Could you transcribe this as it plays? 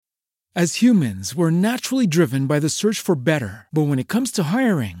As humans, we're naturally driven by the search for better. But when it comes to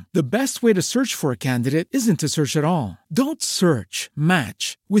hiring, the best way to search for a candidate isn't to search at all. Don't search,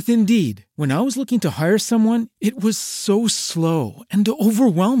 match with Indeed. When I was looking to hire someone, it was so slow and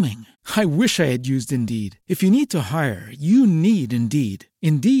overwhelming. I wish I had used Indeed. If you need to hire, you need Indeed.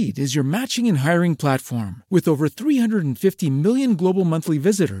 Indeed is your matching and hiring platform with over 350 million global monthly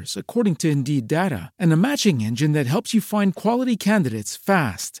visitors, according to Indeed data, and a matching engine that helps you find quality candidates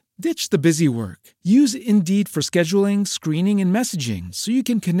fast. Ditch the busy work. Use Indeed for scheduling, screening, and messaging so you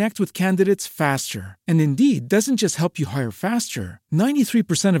can connect with candidates faster. And Indeed doesn't just help you hire faster.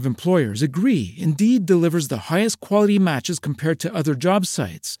 93% of employers agree Indeed delivers the highest quality matches compared to other job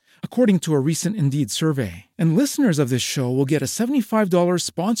sites, according to a recent Indeed survey. And listeners of this show will get a $75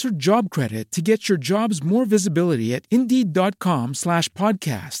 sponsored job credit to get your jobs more visibility at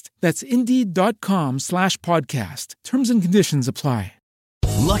Indeed.com/podcast. That's Indeed.com/podcast. Terms and conditions apply.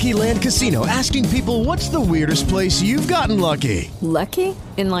 Lucky Land Casino, asking people, what's the weirdest place you've gotten lucky? Lucky?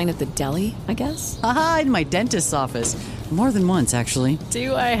 In line at the deli, I guess? Aha, in my dentist's office. More than once, actually.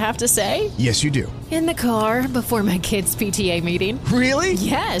 Do I have to say? Yes, you do. In the car before my kids' PTA meeting. Really?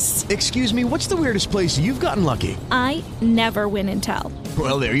 Yes. Excuse me, what's the weirdest place you've gotten lucky? I never win and tell.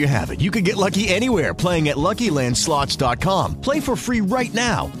 Well, there you have it. You can get lucky anywhere, playing at LuckyLandSlots.com. Play for free right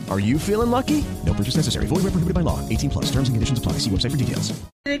now. Are you feeling lucky? No purchase necessary. Void where prohibited by law. 18+. Terms and conditions apply. See website for details.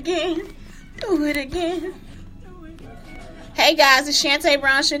 Do it again. Hey guys, it's Shantae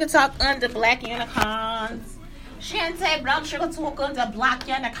Brown Sugar Talk under Black Unicorns. Shantae Brown Sugar Talk under Black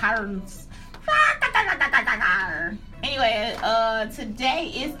Unicorns. Anyway,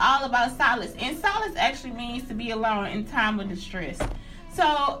 today is all about solace. And solace actually means to be alone in time of distress.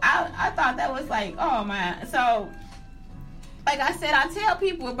 So I thought that was like, oh man. So like I said, I tell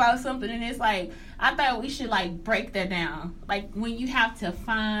people about something and it's like, I thought we should like break that down. Like when you have to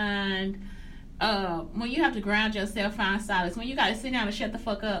find, when you have to ground yourself, find solace. When you got to sit down and shut the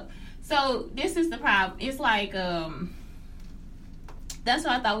fuck up. So this is the problem. It's like, that's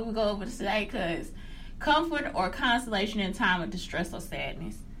what I thought we would go over today, because comfort or consolation in time of distress or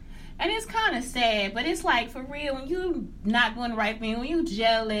sadness. And it's kind of sad, but it's like, for real, when you not doing the right thing, when you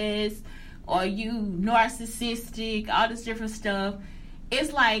jealous or you narcissistic, all this different stuff,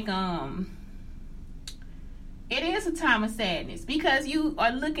 it's like, it is a time of sadness, because you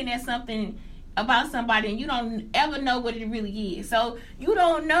are looking at something about somebody and you don't ever know what it really is. So you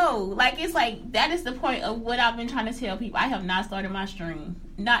don't know. Like, it's like, that is the point of what I've been trying to tell people. I have not started my stream.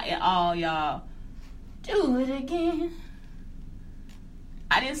 Not at all, y'all. Do it again.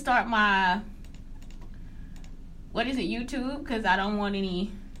 I didn't start my, YouTube, because I don't want any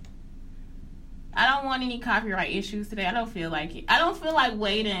copyright issues today. I don't feel like it. I don't feel like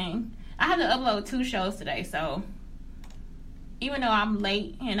waiting. I have to upload 2 shows today, so even though I'm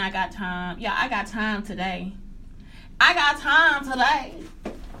late and I got time, I got time today.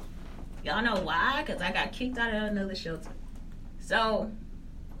 Y'all know why? Because I got kicked out of another shelter. So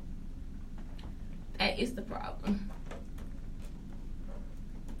that is the problem.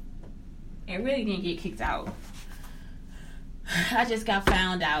 And really didn't get kicked out. I just got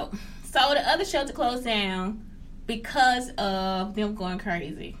found out. So the other shelter closed down because of them going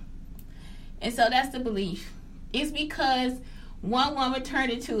crazy. And so that's the belief. It's because one woman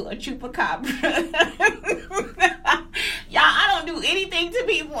turned into a chupacabra. Y'all, I don't do anything to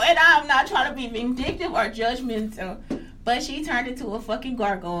people, and I'm not trying to be vindictive or judgmental, but she turned into a fucking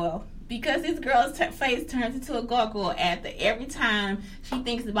gargoyle. Because this girl's face turns into a gargoyle every time she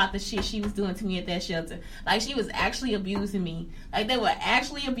thinks about the shit she was doing to me at that shelter. Like, she was actually abusing me. Like, they were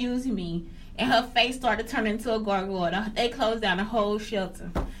actually abusing me. And her face started turning into a gargoyle. They closed down the whole shelter.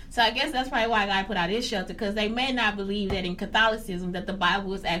 So I guess that's probably why God put out this shelter, because they may not believe that in Catholicism that the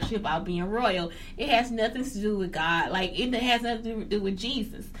Bible is actually about being royal. It has nothing to do with God. Like, it has nothing to do with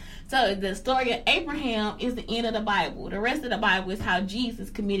Jesus. So the story of Abraham is the end of the Bible. The rest of the Bible is how Jesus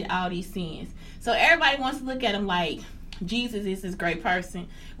committed all these sins. So everybody wants to look at him like Jesus is this great person.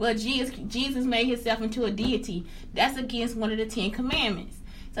 Well, Jesus made himself into a deity. That's against one of the 10 commandments.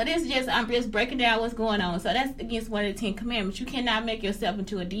 So I'm just breaking down what's going on. So that's against one of the 10 commandments. You cannot make yourself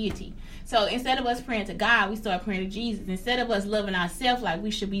into a deity. So instead of us praying to God, we start praying to Jesus. Instead of us loving ourselves, like, we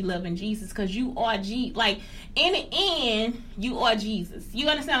should be loving Jesus, because you are like, in the end, you are Jesus. You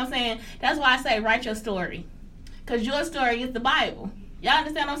understand what I'm saying? That's why I say write your story, because your story is the Bible. Y'all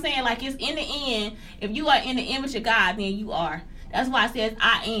understand what I'm saying? Like, it's in the end, if you are in the image of God, then you are. That's why it says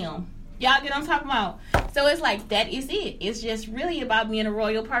I am. Y'all get what I'm talking about? So it's like, that is it. It's just really about being a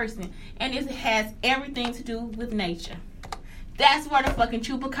royal person. And it has everything to do with nature. That's where the fucking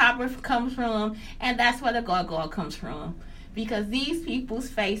chupacabra comes from. And that's where the gargoyle comes from. because these people's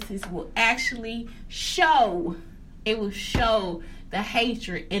faces will actually show. It will show the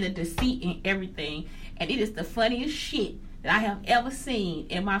hatred and the deceit and everything. And it is the funniest shit that I have ever seen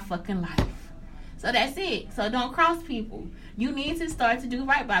in my fucking life. So that's it. So don't cross people. You need to start to do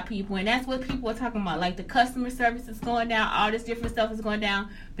right by people. And that's what people are talking about. Like the customer service is going down. All this different stuff is going down.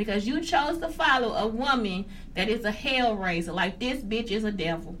 Because you chose to follow a woman that is a hell raiser. Like this bitch is a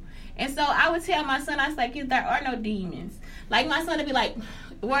devil. And so I would tell my son, I was like, there are no demons. Like my son would be like,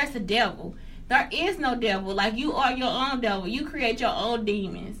 where's the devil? There is no devil. Like you are your own devil. You create your own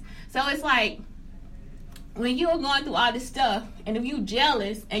demons. So it's like, when you're going through all this stuff, and if you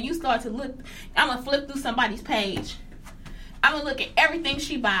jealous, and you start to look, I'm going to flip through somebody's page. I'm going to look at everything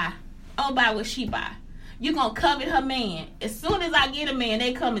she buy. I'm going to buy what she buy. You're going to covet her man. As soon as I get a man,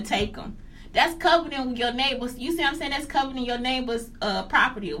 they come and take him. That's coveting your neighbors. You see what I'm saying? That's coveting your neighbor's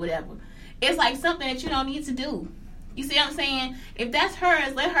property or whatever. It's like something that you don't need to do. You see what I'm saying? If that's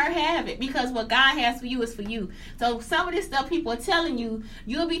hers, let her have it. Because what God has for you is for you. So some of this stuff people are telling you,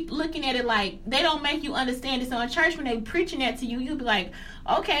 you'll be looking at it like they don't make you understand it. So in church, when they preaching that to you, you'll be like,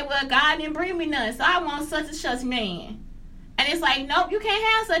 okay, well, God didn't bring me none. So I want such and such man. And it's like, nope, you can't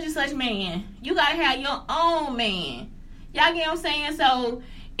have such and such man. You got to have your own man. Y'all get what I'm saying? So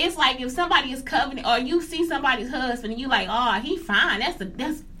it's like if somebody is covenant, or you see somebody's husband and you like, oh, he fine.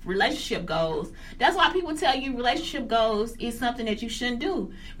 That's relationship goals. That's why people tell you relationship goals is something that you shouldn't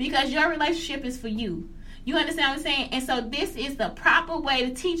do, because your relationship is for you. You understand what I'm saying? And so this is the proper way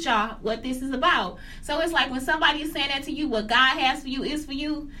to teach y'all what this is about. So it's like when somebody is saying that to you, what God has for you is for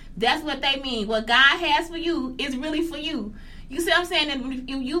you, that's what they mean. What God has for you is really for you. You see what I'm saying? And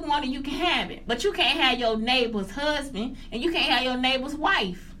if you want it, you can have it. But you can't have your neighbor's husband, and you can't have your neighbor's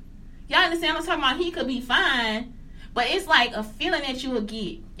wife. Y'all understand what I'm talking about? He could be fine, but it's like a feeling that you will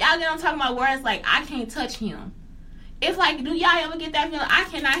get. Y'all get what I'm talking about, where it's like, I can't touch him. It's like, do y'all ever get that feeling, I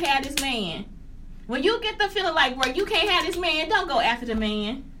cannot have this man? When you get the feeling like, where you can't have this man, don't go after the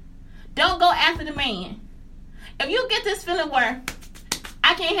man. Don't go after the man. If you get this feeling where,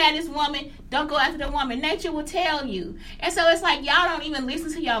 I can't have this woman, don't go after the woman. Nature will tell you. And so it's like, y'all don't even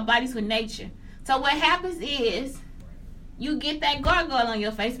listen to y'all bodies with nature. So what happens is, you get that gargoyle on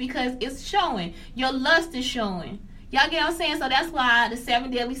your face because it's showing. Your lust is showing. Y'all get what I'm saying? So that's why the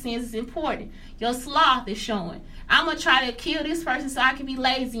 7 deadly sins is important. Your sloth is showing. I'm going to try to kill this person so I can be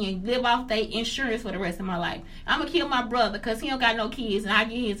lazy and live off their insurance for the rest of my life. I'm going to kill my brother because he don't got no kids and I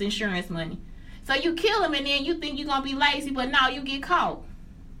get his insurance money. So you kill him and then you think you're going to be lazy, but now you get caught.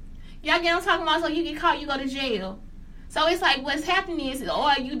 Y'all get what I'm talking about? So you get caught, you go to jail. So it's like what's happening is,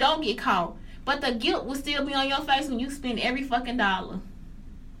 or you don't get caught, but the guilt will still be on your face when you spend every fucking dollar.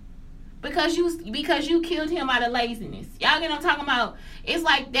 Because you killed him out of laziness. Y'all get what I'm talking about? It's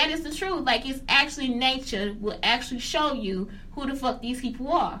like, that is the truth. Like, it's actually nature will actually show you who the fuck these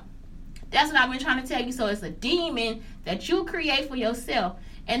people are. That's what I've been trying to tell you. So it's a demon that you create for yourself,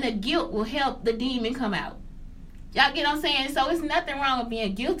 and the guilt will help the demon come out. Y'all get what I'm saying? So it's nothing wrong with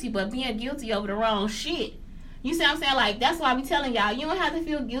being guilty, but being guilty over the wrong shit. You see what I'm saying? Like, that's why I be telling y'all, you don't have to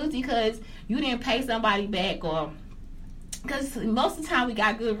feel guilty because you didn't pay somebody back, or because most of the time we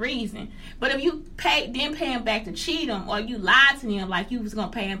got good reason. But if you didn't pay him back to cheat him, or you lied to him like you was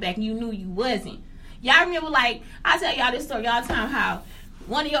going to pay him back and you knew you wasn't. Y'all remember, like, I tell y'all this story all the time, how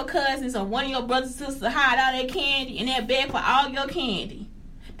one of your cousins or one of your brothers and sisters hide all their candy and they're beg for all your candy.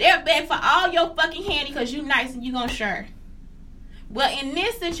 They're beg for all your fucking candy because you nice and you going to share. Well, in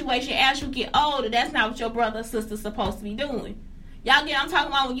this situation, as you get older, that's not what your brother or sister's supposed to be doing. Y'all get what I'm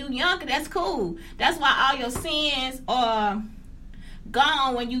talking about? When you younger, that's cool. That's why all your sins are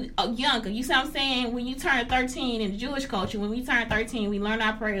gone when you are younger. You see what I'm saying? When you turn 13 in the Jewish culture, when we turn 13, we learn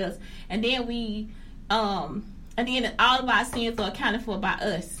our prayers, and then all of our sins are accounted for by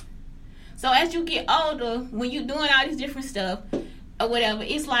us. So as you get older, when you're doing all this different stuff or whatever,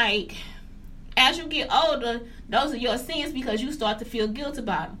 it's like, as you get older, those are your sins because you start to feel guilt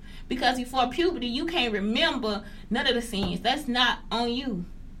about them. Because before puberty, you can't remember none of the sins. That's not on you.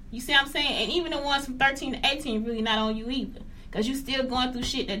 You see what I'm saying? And even the ones from 13 to 18 really not on you either. Because you still going through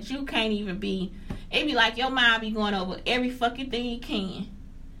shit that you can't even be. It be like your mind be going over every fucking thing you can.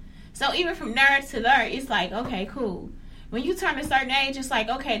 So even from there to there, it's like, okay, cool. When you turn a certain age, it's like,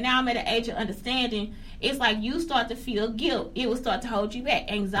 okay, now I'm at an age of understanding. It's like you start to feel guilt. It will start to hold you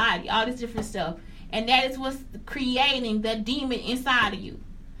back. Anxiety, all this different stuff. And that is what's creating the demon inside of you.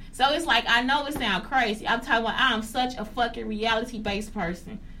 So it's like, I know it sounds crazy. I'm talking about, I'm such a fucking reality-based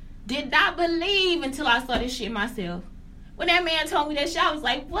person. Did not believe until I saw this shit myself. When that man told me that shit, I was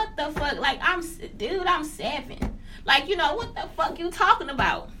like, what the fuck? Like, I'm 7. Like, you know, what the fuck you talking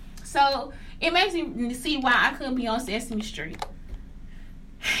about? So It makes me see why I couldn't be on Sesame Street.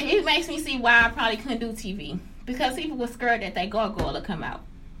 It makes me see why I probably couldn't do TV. Because people were scared that they gargoyle would come out.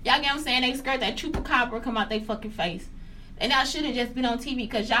 Y'all get what I'm saying? They scared that chupacabra come out their fucking face. And I should have just been on TV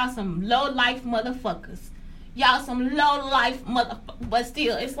because y'all some low-life motherfuckers. Y'all some low-life motherfuckers. But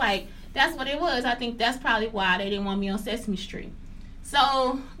still, it's like, that's what it was. I think that's probably why they didn't want me on Sesame Street.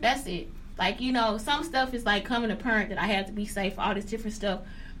 So, that's it. Like, you know, some stuff is like coming apparent that I had to be safe, all this different stuff.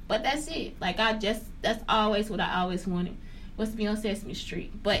 But that's it. Like, that's always what I always wanted, was to be on Sesame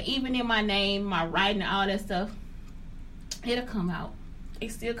Street. But even in my name, my writing, all that stuff, it'll come out.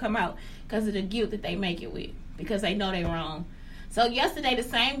 It still come out because of the guilt that they make it with. Because they know they wrong. So yesterday, the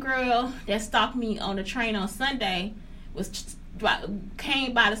same girl that stalked me on the train on Sunday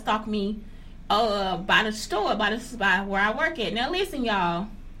came by to stalk me by the store, by where I work at. Now listen, y'all.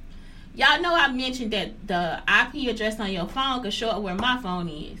 Y'all know I mentioned that the IP address on your phone could show up where my phone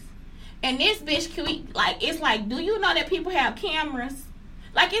is. And this bitch, it's like, do you know that people have cameras?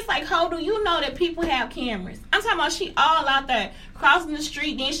 Like, it's like, how do you know that people have cameras? I'm talking about she all out there crossing the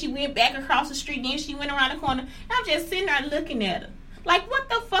street, then she went back across the street, then she went around the corner. I'm just sitting there looking at her. Like, what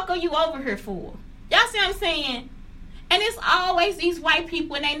the fuck are you over here for? Y'all see what I'm saying? And it's always these white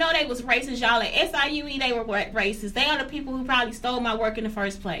people, and they know they was racist, y'all. At SIUE, they were racist. They are the people who probably stole my work in the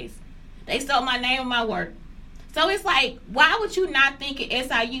first place. They stole my name and my work. So it's like, why would you not think at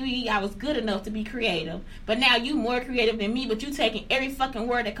SIUE I was good enough to be creative? But now you more creative than me, but you taking every fucking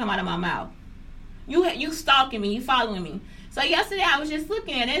word that come out of my mouth. You stalking me, you following me. So yesterday I was just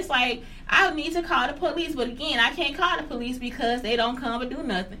looking at it. It's like, I need to call the police. But again, I can't call the police because they don't come and do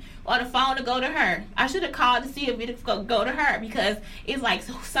nothing. Or the phone to go to her. I should have called to see if it could go to her. Because it's like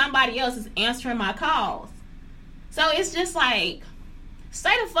somebody else is answering my calls. So it's just like,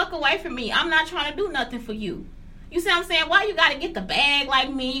 stay the fuck away from me. I'm not trying to do nothing for you. You see what I'm saying? Why you gotta get the bag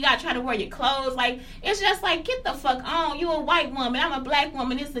like me? You gotta try to wear your clothes like... It's just like, get the fuck on. You a white woman. I'm a black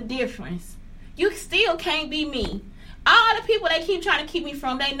woman. It's the difference. You still can't be me. All the people they keep trying to keep me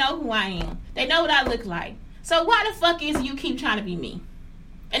from, they know who I am. They know what I look like. So why the fuck is you keep trying to be me?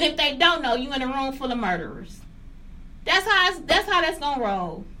 And if they don't know, you in a room full of murderers. That's how that's gonna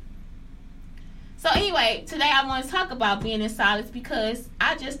roll. So anyway, today I want to talk about being in silence because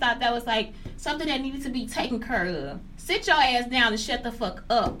I just thought that was like something that needed to be taken care of. Sit your ass down and shut the fuck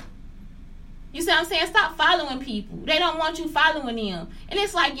up. You see what I'm saying? Stop following people. They don't want you following them. And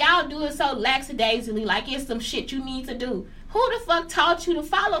it's like y'all do it so lackadaisically, like it's some shit you need to do. Who the fuck taught you to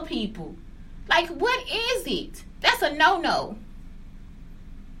follow people? Like, what is it? That's a no-no.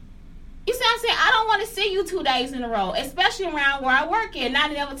 You see what I'm saying? I don't want to see you 2 days in a row, especially around where I work at. And I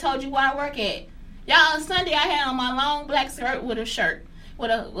never told you where I work at. Y'all, on Sunday I had on my long black skirt with a shirt.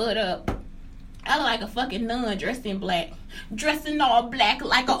 I look like a fucking nun dressed in black. Dressed in all black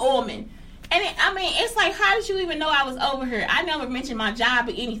like a woman. And it's like, how did you even know I was over here? I never mentioned my job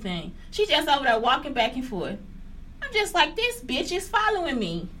or anything. She just over there walking back and forth. I'm just like, this bitch is following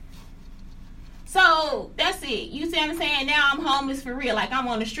me. So, that's it. You see what I'm saying? Now I'm homeless for real. Like, I'm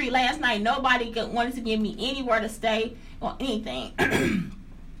on the street. Last night, nobody wanted to give me anywhere to stay or anything.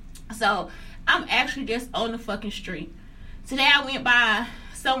 So, I'm actually just on the fucking street. Today, I went by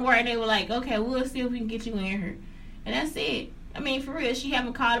somewhere and they were like, okay, we'll see if we can get you in here. And that's it. I mean, for real, she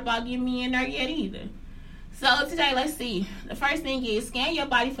haven't called about getting me in there yet either. So, today, let's see. The first thing is scan your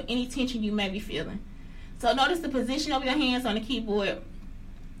body for any tension you may be feeling. So, notice the position of your hands on the keyboard.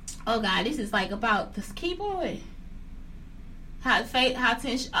 Oh, God, this is like about this keyboard. How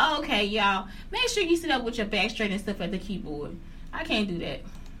tension. Oh, okay, y'all. Make sure you sit up with your back straight and stuff at the keyboard. I can't do that.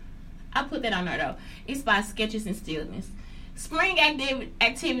 I put that on there, though. It's by Sketches and Stillness. Spring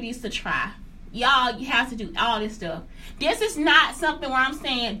activities to try. Y'all, you have to do all this stuff. This is not something where I'm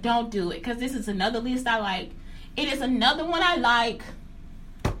saying don't do it, because this is another list I like. It is another one I like.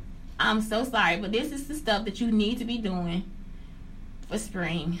 I'm so sorry, but this is the stuff that you need to be doing for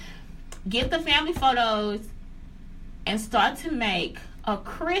spring. Get the family photos and start to make a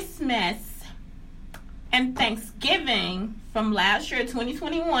Christmas and Thanksgiving from last year,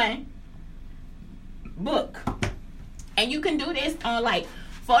 2021 book. And you can do this on like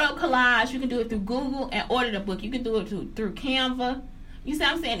photo collage. You can do it through Google and order the book. You can do it through Canva. You see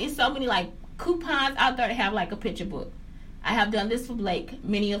what I'm saying? There's so many like coupons out there to have like a picture book. I have done this for Blake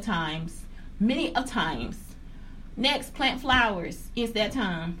many of times. Next, plant flowers. It's that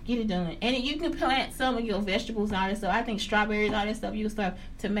time. Get it done. And you can plant some of your vegetables and all that stuff. I think strawberries, all that stuff. You can start.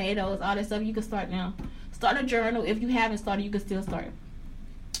 Tomatoes, all that stuff. You can start now. Start a journal. If you haven't started, you can still start.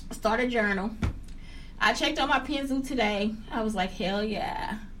 Start a journal. I checked on my Penzu today. I was like, hell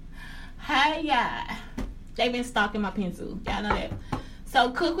yeah. Hey, yeah. They've been stalking my Penzu. Y'all know that.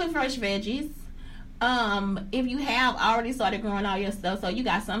 So cook with fresh veggies. If you have already started growing all your stuff, so you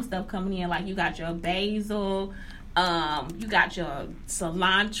got some stuff coming in, like you got your basil, you got your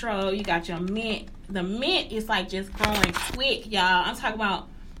cilantro, you got your mint. The mint is like just growing quick, y'all. I'm talking about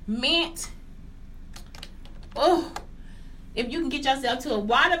mint. Oh, if you can get yourself to a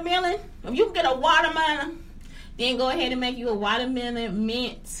watermelon, if you can get a watermelon, then go ahead and make you a watermelon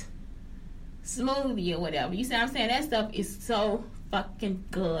mint smoothie or whatever. You see what I'm saying? That stuff is so fucking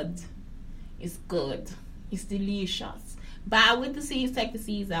good. It's good. It's delicious. Buy with the seeds, take the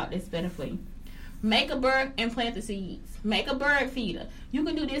seeds out. It's better for you. Make a bird and plant the seeds. Make a bird feeder. You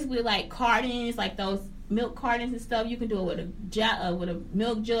can do this with like cartons, like those milk cartons and stuff. You can do it with a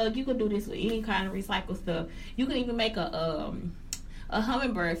milk jug. You can do this with any kind of recycled stuff. You can even make a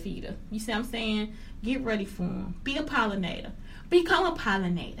hummingbird feeder. You see what I'm saying? Get ready for them. Be a pollinator. Become a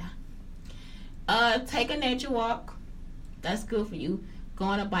pollinator. Take a nature walk. That's good for you. Go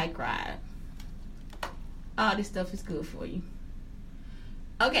on a bike ride. All this stuff is good for you.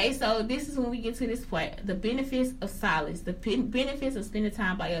 Okay, so this is when we get to this point. The benefits of silence. The benefits of spending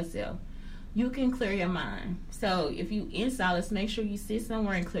time by yourself. You can clear your mind. So if you in silence, make sure you sit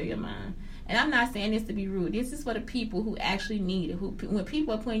somewhere and clear your mind. And I'm not saying this to be rude. This is for the people who actually need it. When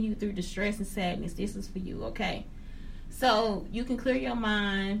people are putting you through distress and sadness, this is for you, okay? So you can clear your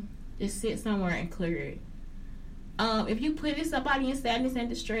mind. Just sit somewhere and clear it. If you put somebody in sadness and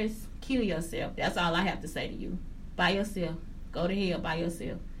distress, kill yourself. That's all I have to say to you. By yourself. Go to hell by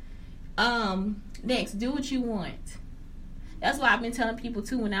yourself. Next, do what you want. That's why I've been telling people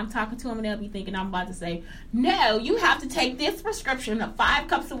too, when I'm talking to them and they'll be thinking I'm about to say, no, you have to take this prescription of 5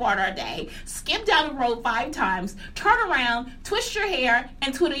 cups of water a day, skip down the road 5 times, turn around, twist your hair,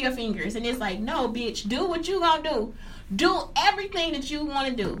 and twiddle your fingers. And it's like, no, bitch, do what you gonna do. Do everything that you want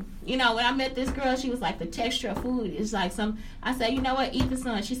to do. You know, when I met this girl, she was like, the texture of food is like I said, you know what, eat the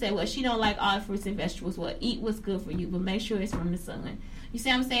sun. She said, well, she don't like all fruits and vegetables. Well, eat what's good for you, but make sure it's from the sun. You see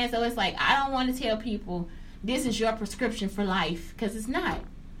what I'm saying? So it's like, I don't want to tell people this is your prescription for life, because it's not.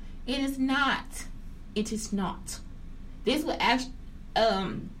 It is not. It is not. This will actually,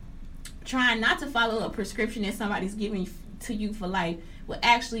 trying not to follow a prescription that somebody's giving to you for life will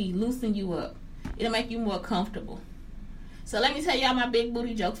actually loosen you up. It'll make you more comfortable. So let me tell y'all my big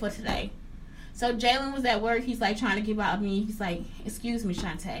booty joke for today. So Jalen was at work. He's like trying to give out me. He's like, excuse me,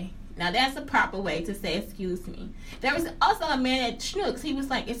 Shantae. Now that's a proper way to say excuse me. There was also a man at Schnucks. He was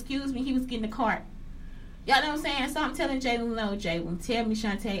like, excuse me. He was getting the cart. Y'all know what I'm saying? So I'm telling Jalen, no, Jalen, tell me,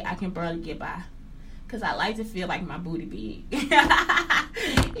 Shantae, I can barely get by. Because I like to feel like my booty big.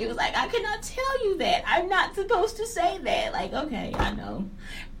 He was like, I cannot tell you that. I'm not supposed to say that. Like, okay, I know.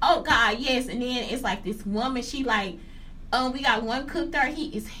 Oh, God, yes. And then it's like this woman, she like, we got one cook there. He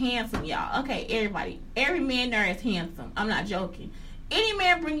is handsome, y'all. Okay, everybody. Every man there is handsome. I'm not joking. Any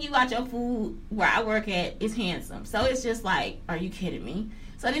man bring you out your food where I work at is handsome. So it's just like, are you kidding me?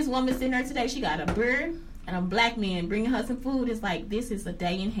 So this woman sitting there today, she got a bird and a black man bringing her some food. It's like, this is a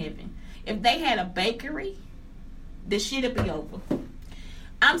day in heaven. If they had a bakery, the shit would be over.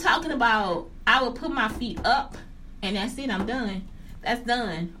 I'm talking about, I would put my feet up and that's it. I'm done. That's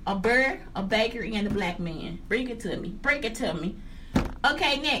done. A bird, a bakery, and a black man. Bring it to me. Bring it to me.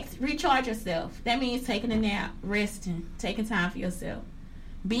 Okay, next. Recharge yourself. That means taking a nap, resting, taking time for yourself.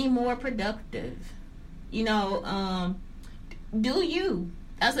 Be more productive. You know, do you.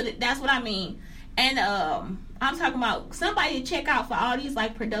 That's what I mean. And I'm talking about somebody to check out for all these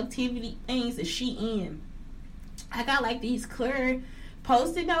like productivity things that Shein. I got like these clear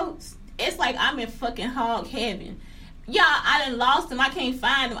Post-it notes. It's like I'm in fucking hog heaven. Y'all, I done lost them. I can't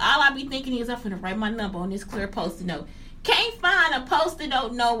find them. All I be thinking is I'm finna write my number on this clear Post-it note. Can't find a Post-it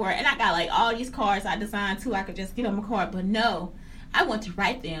note nowhere. And I got like all these cards I designed too. I could just get on my card. But no, I want to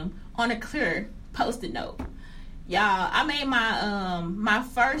write them on a clear Post-it note. Y'all, I made my my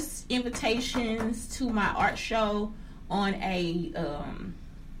first invitations to my art show on a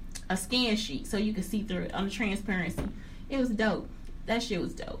scan sheet so you can see through it on the transparency. It was dope. That shit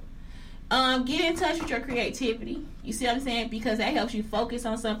was dope. Get in touch with your creativity. You see what I'm saying? Because that helps you focus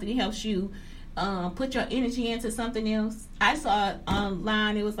on something. It helps you put your energy into something else. I saw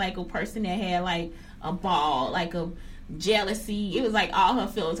online, it was like a person that had like a ball, like a jealousy. It was like all her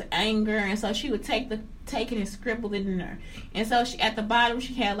feelings of anger, and so she would take it and scribble it in there. And so she, at the bottom,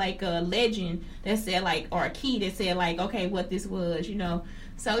 she had like a legend that said like, or a key that said like, okay, what this was, you know.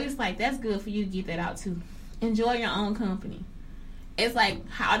 So it's like, that's good for you to get that out too. Enjoy your own company. It's like,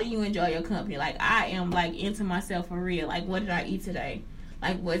 how do you enjoy your company? Like, I am like into myself for real. Like, what did I eat today?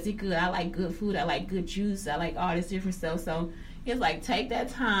 Like, was it good? I like good food. I like good juice. I like all this different stuff. So it's like, take that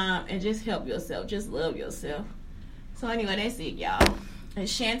time and just help yourself. Just love yourself. So anyway, that's it, y'all.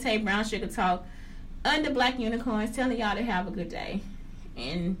 It's Shantae Brown Sugar Talk under Black Unicorns, telling y'all to have a good day.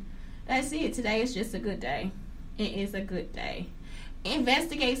 And that's it. Today is just a good day. It is a good day.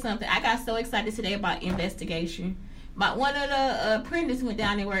 Investigate something. I got so excited today about investigation. But one of the apprentices went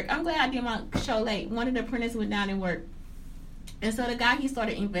down and work. I'm glad I did my show late. One of the apprentices went down and work. And so the guy, he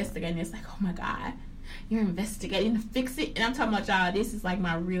started investigating. It's like, oh my God, you're investigating to fix it? And I'm talking about, y'all, this is like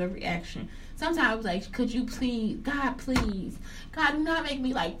my real reaction. Sometimes I was like, could you please, God, please. God, do not make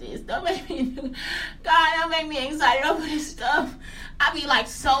me like this. Don't make me, God, don't make me excited over this stuff. I be like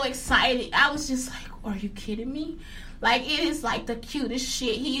so excited. I was just like, are you kidding me? Like, it is like the cutest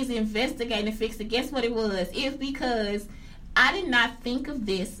shit. He is investigating to fix it. Guess what it was? It's because I did not think of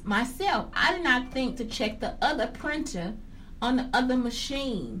this myself. I did not think to check the other printer on the other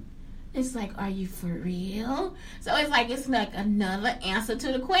machine. It's like, are you for real? So it's like another answer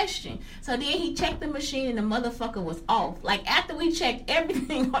to the question. So then he checked the machine and the motherfucker was off. Like, after we checked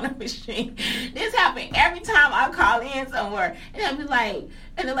everything on the machine, this happened every time I call in somewhere. And I'd be like,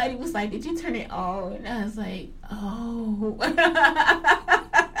 and the lady was like, did you turn it on? And I was like, oh.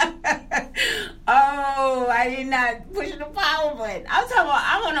 Oh, I did not push the power button. I'm talking about,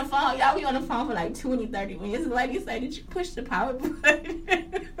 I'm on the phone. Y'all be on the phone for like 20, 30 minutes. The lady said, did you push the power button?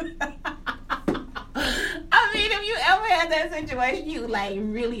 I mean, if you ever had that situation, you like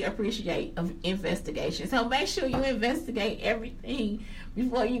really appreciate investigation. So make sure you investigate everything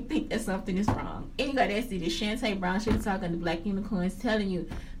before you think that something is wrong. Anyway, that's it. It's Shantae Brown. She's talking to Black Unicorns, telling you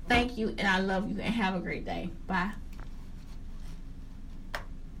thank you and I love you and have a great day. Bye.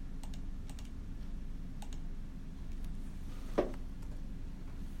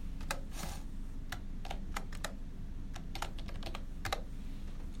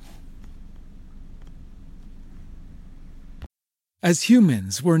 As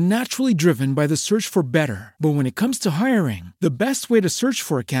humans, we're naturally driven by the search for better. But when it comes to hiring, the best way to search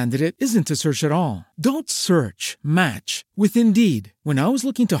for a candidate isn't to search at all. Don't search, match with Indeed. When I was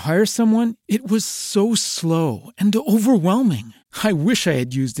looking to hire someone, it was so slow and overwhelming. I wish I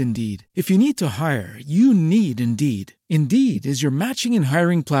had used Indeed. If you need to hire, you need Indeed. Indeed is your matching and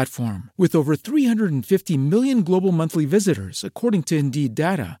hiring platform with over 350 million global monthly visitors, according to Indeed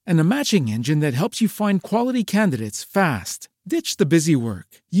data, and a matching engine that helps you find quality candidates fast. Ditch the busy work.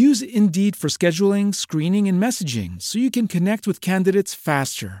 Use Indeed for scheduling, screening, and messaging so you can connect with candidates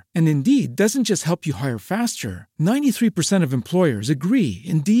faster. And Indeed doesn't just help you hire faster. 93% of employers agree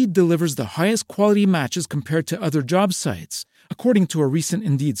Indeed delivers the highest quality matches compared to other job sites, according to a recent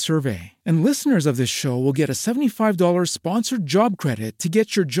Indeed survey. And listeners of this show will get a $75 sponsored job credit to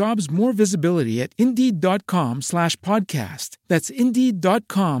get your jobs more visibility at Indeed.com/podcast. That's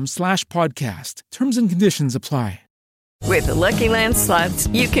Indeed.com/podcast. Terms and conditions apply. With the Lucky Land Slots,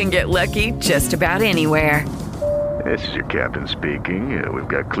 you can get lucky just about anywhere. This is your captain speaking. We've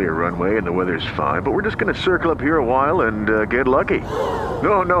got clear runway and the weather's fine, but we're just going to circle up here a while and get lucky.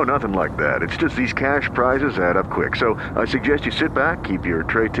 No, nothing like that. It's just these cash prizes add up quick. So I suggest you sit back, keep your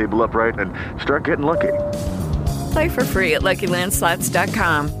tray table upright, and start getting lucky. Play for free at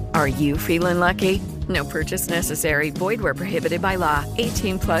LuckyLandSlots.com. Are you feeling lucky? No purchase necessary. Void where prohibited by law.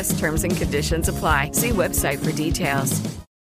 18+ terms and conditions apply. See website for details.